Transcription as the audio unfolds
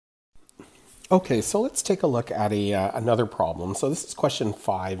Okay, so let's take a look at another problem. So this is question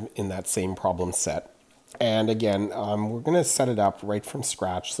 5 in that same problem set. And again, we're going to set it up right from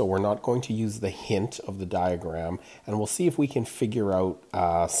scratch, so we're not going to use the hint of the diagram, and we'll see if we can figure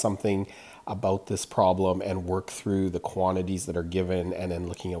out something about this problem and work through the quantities that are given and then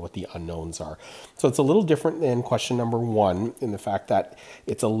looking at what the unknowns are. So it's a little different than question number 1 in the fact that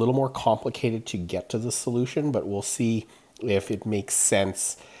it's a little more complicated to get to the solution, but we'll see if it makes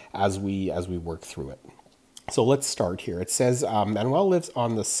sense as we work through it. So let's start here. It says Manuel lives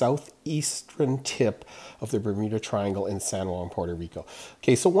on the southeastern tip of the Bermuda Triangle in San Juan, Puerto Rico.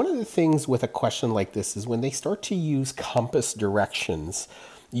 Okay, so one of the things with a question like this is when they start to use compass directions,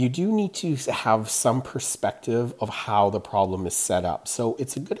 you do need to have some perspective of how the problem is set up. So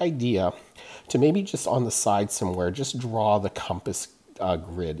it's a good idea to maybe just on the side somewhere, just draw the compass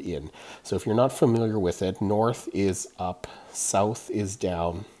grid in. So if you're not familiar with it, north is up, south is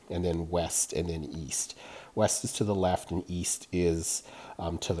down, and then west, and then east. West is to the left, and east is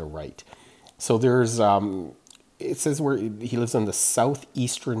to the right. So there's, it says where he lives on the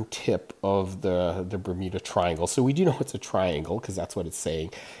southeastern tip of the Bermuda Triangle. So we do know it's a triangle because that's what it's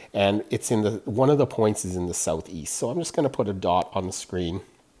saying. And it's in one of the points is in the southeast. So I'm just going to put a dot on the screen,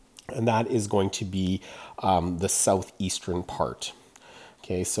 and that is going to be the southeastern part.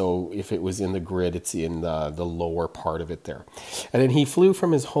 Okay, so if it was in the grid, it's in the lower part of it there. And then he flew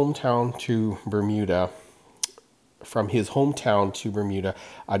from his hometown to Bermuda,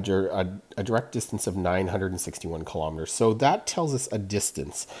 a direct distance of 961 kilometers. So that tells us a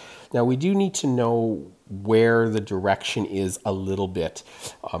distance. Now we do need to know where the direction is a little bit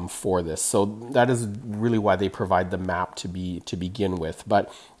for this. So that is really why they provide the map to begin with.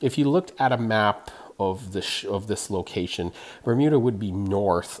 But if you looked at a map of this location, Bermuda would be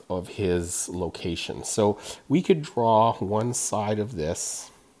north of his location. So we could draw one side of this.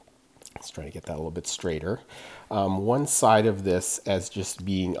 Let's try to get that a little bit straighter. One side of this as just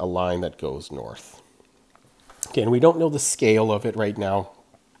being a line that goes north. Okay, and we don't know the scale of it right now.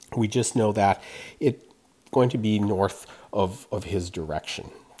 We just know that it's going to be north of his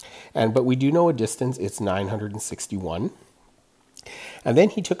direction. But we do know a distance, it's 961. And then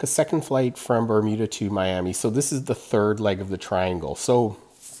he took a second flight from Bermuda to Miami. So this is the third leg of the triangle. So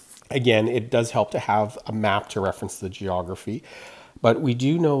again, it does help to have a map to reference the geography. But we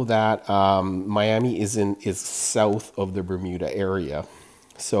do know that Miami is south of the Bermuda area.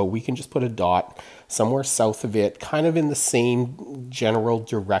 So we can just put a dot somewhere south of it, kind of in the same general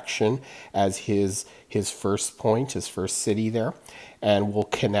direction as his first point, his first city there. And we'll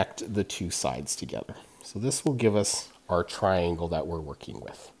connect the two sides together. So this will give us our triangle that we're working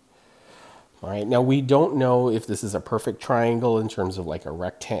with. All right, now we don't know if this is a perfect triangle in terms of like a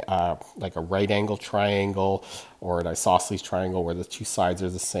like a right angle triangle or an isosceles triangle where the two sides are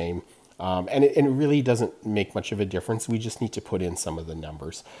the same. And it really doesn't make much of a difference. We just need to put in some of the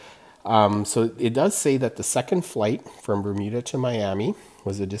numbers. So it does say that the second flight from Bermuda to Miami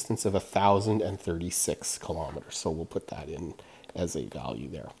was a distance of 1,036 kilometers. So we'll put that in as a value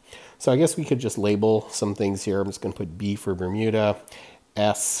there. So I guess we could just label some things here. I'm just going to put B for Bermuda,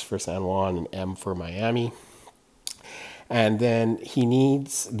 S for San Juan, and M for Miami. And then he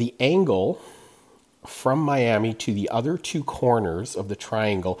needs the angle from Miami to the other two corners of the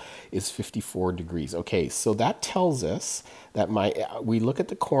triangle is 54 degrees. Okay, so that tells us that we look at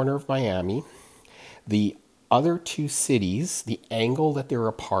the corner of Miami, the other two cities, the angle that they're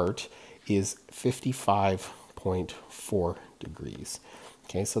apart is 55.4 degrees.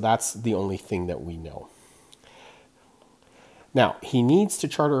 Okay, so that's the only thing that we know. Now, he needs to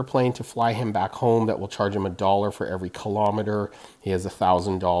charter a plane to fly him back home that will charge him $1 for every kilometer. He has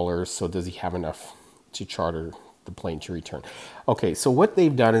 $1,000, so does he have enough to charter the plane to return? Okay, so what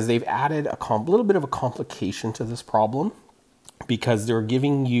they've done is they've added a little bit of a complication to this problem because they're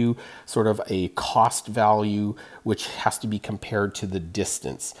giving you sort of a cost value which has to be compared to the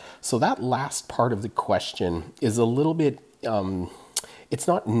distance. So that last part of the question is a little bit it's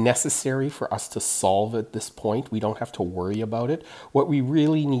not necessary for us to solve at this point. We don't have to worry about it. What we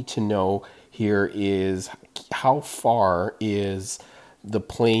really need to know here is how far is the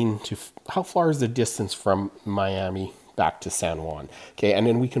distance from Miami back to San Juan. Okay, and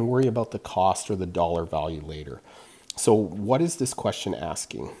then we can worry about the cost or the dollar value later. So what is this question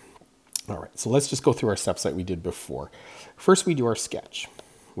asking? All right, so let's just go through our steps that we did before. First, we do our sketch,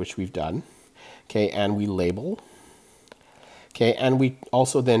 which we've done. Okay, and we label. Okay, and we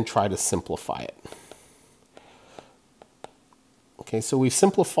also then try to simplify it. Okay, so we've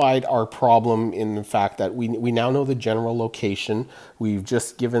simplified our problem in the fact that we now know the general location. We've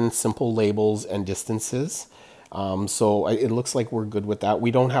just given simple labels and distances. So it looks like we're good with that.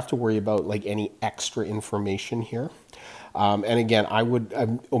 We don't have to worry about like any extra information here. And again, I would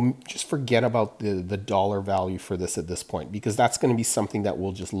just forget about the dollar value for this at this point, because that's going to be something that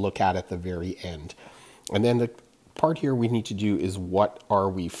we'll just look at the very end. And then the part here we need to do is, what are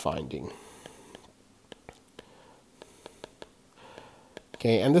we finding?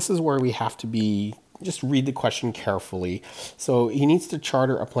 Okay, and this is where we have to be, just read the question carefully. So he needs to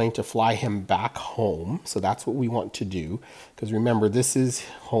charter a plane to fly him back home. So that's what we want to do, because remember, this is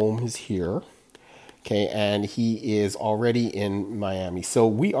home is here. Okay, and he is already in Miami. So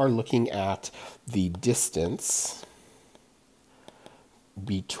we are looking at the distance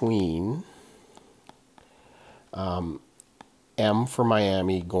between M for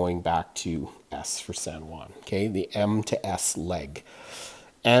Miami going back to S for San Juan. Okay, the M to S leg.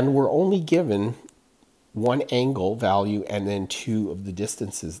 And we're only given one angle value and then two of the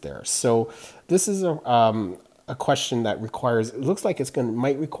distances there. So this is a question that requires, it looks like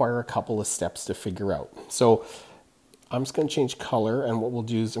might require a couple of steps to figure out. So I'm just going to change color, and what we'll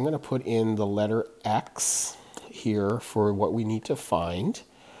do is I'm going to put in the letter X here for what we need to find.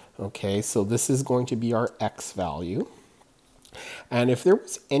 Okay, so this is going to be our X value. And if there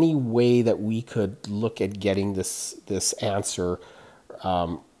was any way that we could look at getting this answer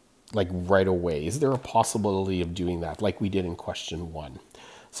like right away, is there a possibility of doing that like we did in question 1?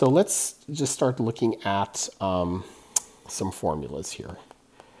 So let's just start looking at some formulas here.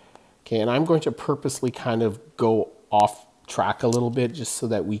 Okay, and I'm going to purposely kind of go off track a little bit, just so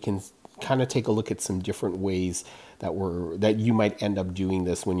that we can kind of take a look at some different ways that you might end up doing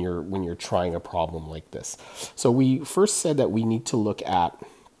this when you're trying a problem like this. So we first said that we need to look at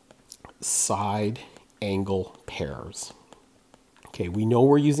side angle pairs. Okay, we know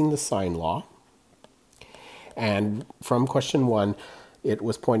we're using the sine law, and from question 1, it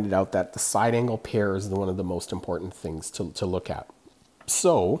was pointed out that the side angle pair is one of the most important things to look at.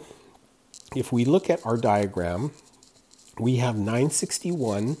 So if we look at our diagram, we have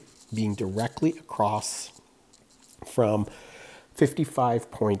 961 being directly across from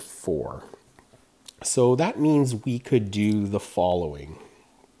 55.4. So that means we could do the following.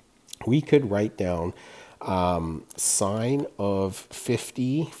 We could write down sine of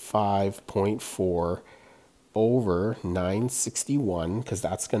 55.4 over 961, because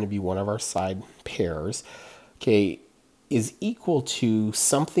that's going to be one of our side pairs, okay, is equal to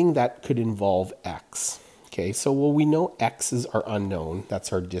something that could involve x. Okay, so well, we know x's are unknown,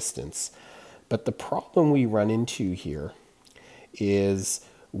 that's our distance. But the problem we run into here is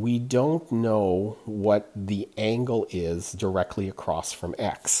we don't know what the angle is directly across from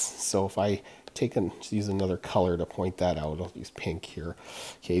x. So if I use another color to point that out, I'll use pink here.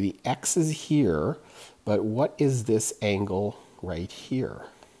 Okay, the x is here, but what is this angle right here?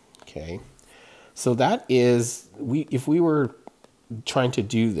 Okay, so that is, if we were trying to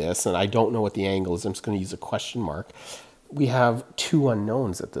do this, and I don't know what the angle is, I'm just going to use a question mark. We have two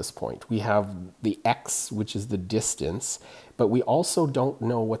unknowns at this point. We have the x, which is the distance, but we also don't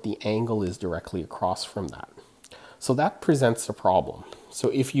know what the angle is directly across from that. So that presents a problem. So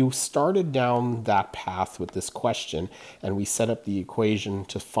if you started down that path with this question and we set up the equation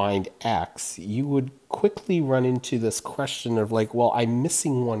to find x, you would quickly run into this question of like, well, I'm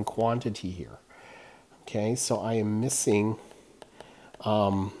missing one quantity here. Okay, so I am missing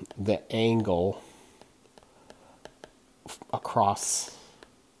the angle across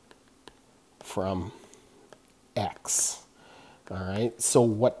from x. All right, so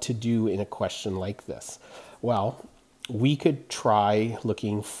what to do in a question like this? Well, we could try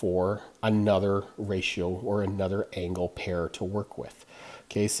looking for another ratio or another angle pair to work with.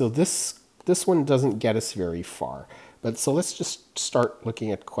 Okay, so this one doesn't get us very far. But so let's just start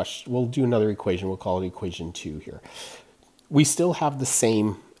looking at question. We'll do another equation. We'll call it equation 2 here. We still have the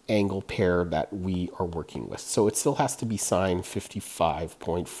same angle pair that we are working with. So it still has to be sine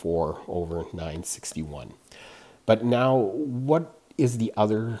 55.4 over 961. But now what is the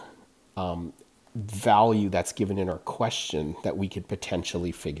other value that's given in our question that we could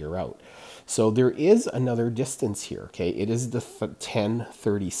potentially figure out? So there is another distance here, okay? It is the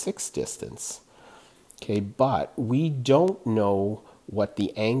 1036 distance, okay? But we don't know what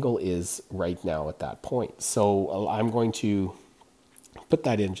the angle is right now at that point. So I'm going to put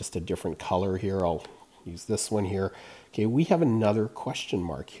that in just a different color here. I'll use this one here. Okay, we have another question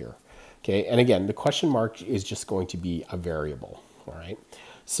mark here. Okay, and again, the question mark is just going to be a variable, all right?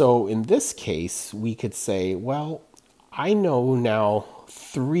 So in this case, we could say, well, I know now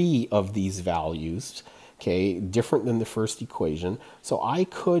 3 of these values, okay, different than the first equation. So I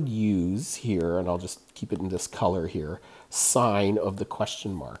could use here, and I'll just keep it in this color here, sine of the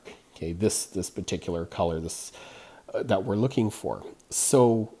question mark. Okay, this particular color, this that we're looking for.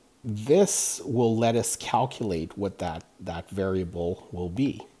 So this will let us calculate what that variable will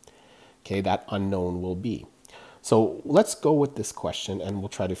be. Okay, that unknown will be. So let's go with this question and we'll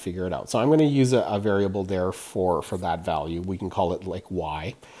try to figure it out. So I'm going to use a variable there for that value. We can call it like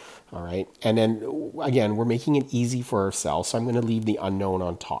y. All right. And then again, we're making it easy for ourselves. So I'm going to leave the unknown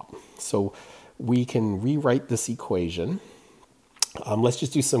on top. So we can rewrite this equation. Let's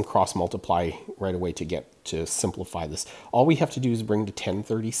just do some cross multiply right away to simplify this. All we have to do is bring the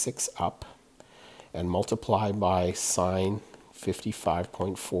 1036 up and multiply by sine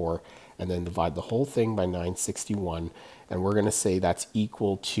 55.4 and then divide the whole thing by 961. And we're going to say that's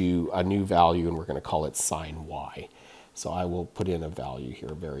equal to a new value and we're going to call it sine y. So I will put in a value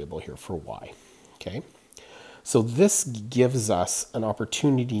here, a variable here for y. Okay. So this gives us an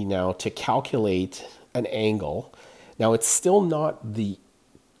opportunity now to calculate an angle. Now it's still not the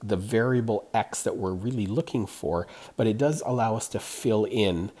variable x that we're really looking for, but it does allow us to fill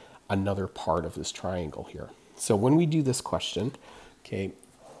in another part of this triangle here. So when we do this question, okay,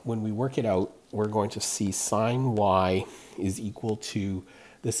 when we work it out, we're going to see sine y is equal to,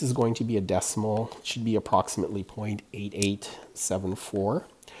 this is going to be a decimal, it should be approximately 0.8874.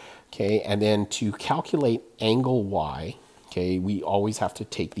 Okay, and then to calculate angle y, okay, we always have to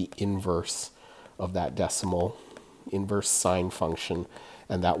take the inverse of that decimal, inverse sine function,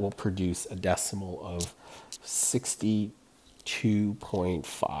 and that will produce a decimal of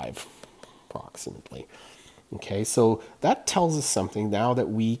 62.5 approximately. Okay, so that tells us something now that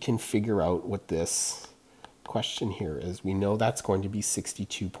we can figure out what this question here is. We know that's going to be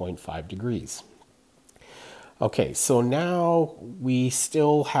 62.5 degrees. Okay, so now we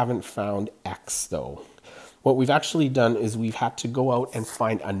still haven't found x though. What we've actually done is we've had to go out and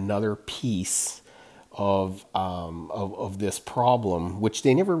find another piece of this problem, which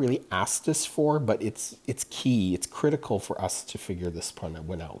they never really asked us for, but it's key, it's critical for us to figure this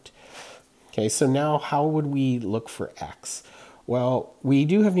one out. Okay, so now how would we look for x? Well, we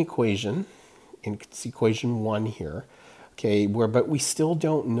do have an equation, and it's equation 1 here. Okay, but we still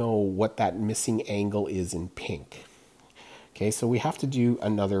don't know what that missing angle is in pink. Okay, so we have to do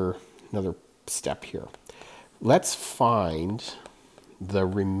another step here. Let's find the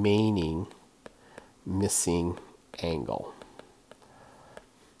remaining missing angle.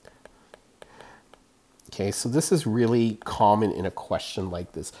 Okay, so this is really common in a question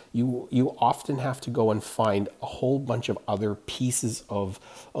like this. You often have to go and find a whole bunch of other pieces of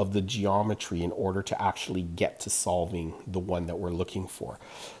the geometry in order to actually get to solving the one that we're looking for.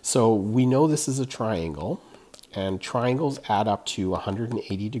 So we know this is a triangle, and triangles add up to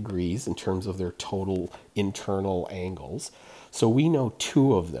 180 degrees in terms of their total internal angles. So we know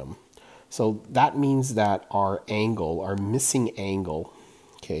 2 of them. So that means that our angle, our missing angle,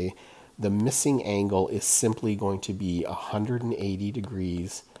 okay, the missing angle is simply going to be 180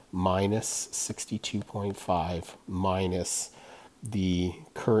 degrees minus 62.5 minus the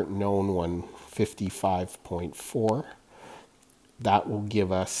current known one, 55.4. That will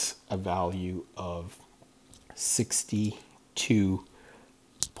give us a value of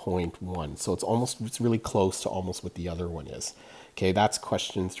 62.1. So it's really close to almost what the other one is. Okay, that's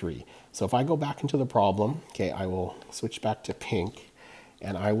question 3. So if I go back into the problem, okay, I will switch back to pink.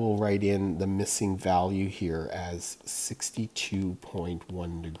 And I will write in the missing value here as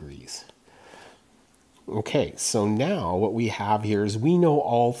 62.1 degrees. Okay, so now what we have here is we know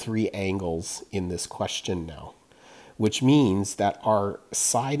all 3 angles in this question now, which means that our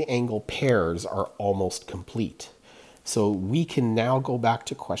side angle pairs are almost complete. So we can now go back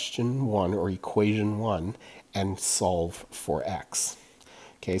to question 1 or equation 1 and solve for x.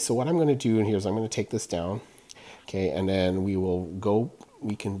 Okay, so what I'm going to do in here is I'm going to take this down. Okay, and then we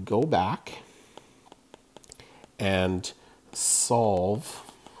can go back and solve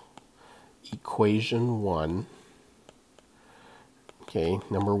equation 1, okay,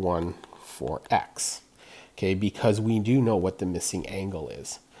 number 1 for x, okay, because we do know what the missing angle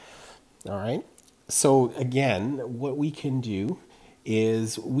is. All right, so again, what we can do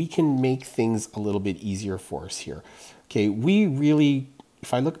is we can make things a little bit easier for us here. Okay, we really,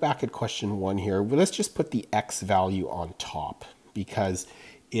 if I look back at question 1 here, well, let's just put the x value on top, because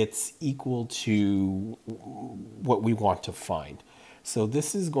it's equal to what we want to find. So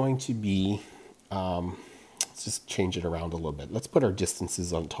this is going to be, let's just change it around a little bit. Let's put our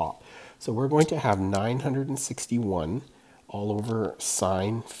distances on top. So we're going to have 961 all over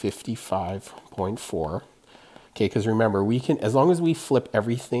sine 55.4. Okay, because remember, we can, as long as we flip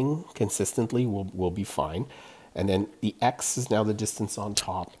everything consistently, we'll be fine. And then the x is now the distance on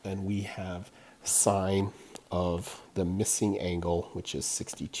top, and we have sine of the missing angle, which is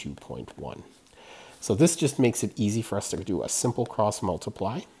 62.1. So this just makes it easy for us to do a simple cross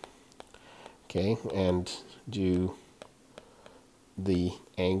multiply. Okay, and do the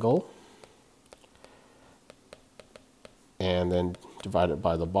angle and then divide it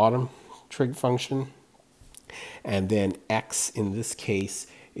by the bottom trig function. And then x in this case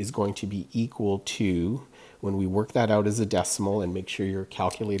is going to be equal to, when we work that out as a decimal and make sure your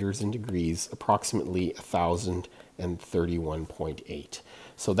calculator is in degrees, approximately 1031.8.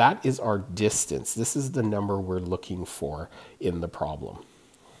 So that is our distance. This is the number we're looking for in the problem.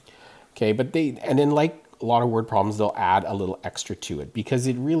 Okay, but and then like a lot of word problems, they'll add a little extra to it because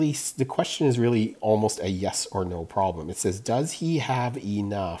the question is really almost a yes or no problem. It says, does he have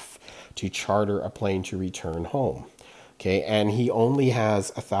enough to charter a plane to return home? Okay, and he only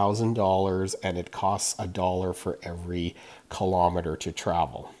has $1,000 and it costs $1 for every kilometer to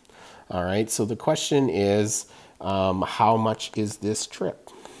travel. All right, so the question is, how much is this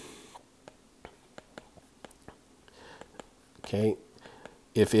trip? Okay,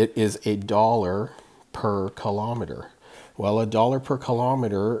 if it is $1 per kilometer, well, $1 per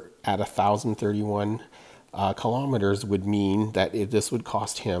kilometer at 1,031 kilometers would mean that this would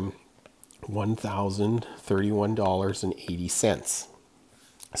cost him $1,031.80.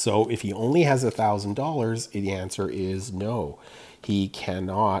 So if he only has $1,000, the answer is no. He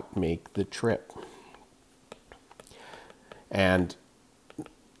cannot make the trip. And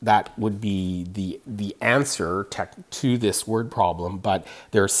that would be the answer to this word problem, but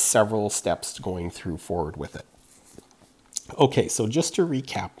there are several steps going through forward with it. Okay, so just to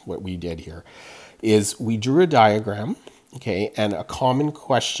recap what we did here is we drew a diagram. Okay, and a common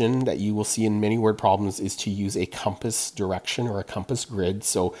question that you will see in many word problems is to use a compass direction or a compass grid.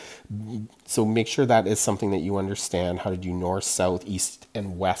 So make sure that is something that you understand, how to do north, south, east,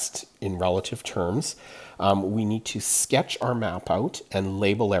 and west in relative terms. We need to sketch our map out and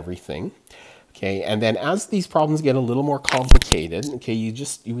label everything. Okay, and then as these problems get a little more complicated, okay,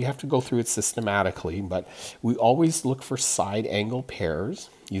 we have to go through it systematically, but we always look for side angle pairs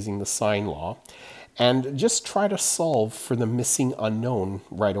using the sine law. And just try to solve for the missing unknown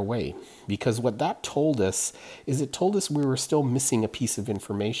right away. Because what that told us is it told us we were still missing a piece of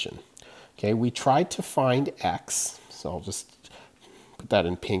information. Okay, we tried to find x, so I'll just put that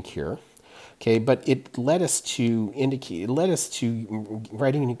in pink here. Okay, but it led us to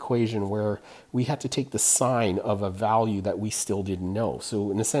writing an equation where we had to take the sign of a value that we still didn't know.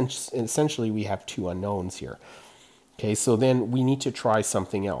 So in a sense, essentially we have two unknowns here. Okay, so then we need to try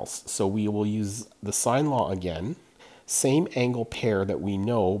something else. So we will use the sine law again, same angle pair that we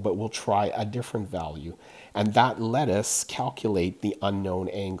know, but we'll try a different value. And that let us calculate the unknown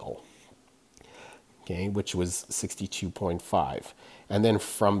angle, okay, which was 62.5. And then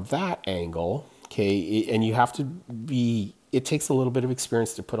from that angle, okay, and you have to be, it takes a little bit of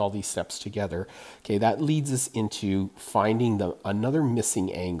experience to put all these steps together. Okay, that leads us into finding another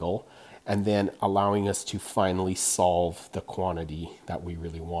missing angle, and then allowing us to finally solve the quantity that we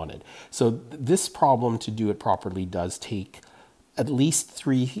really wanted. So this problem, to do it properly, does take at least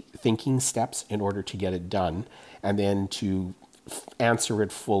 3 thinking steps in order to get it done. And then to answer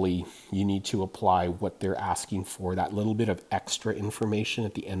it fully, you need to apply what they're asking for, that little bit of extra information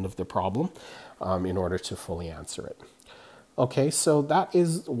at the end of the problem, in order to fully answer it. Okay, so that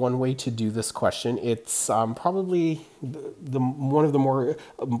is one way to do this question. It's probably one of the more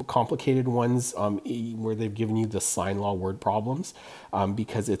complicated ones where they've given you the sine law word problems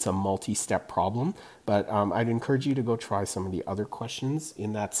because it's a multi-step problem. But I'd encourage you to go try some of the other questions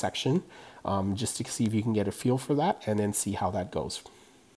in that section just to see if you can get a feel for that and then see how that goes.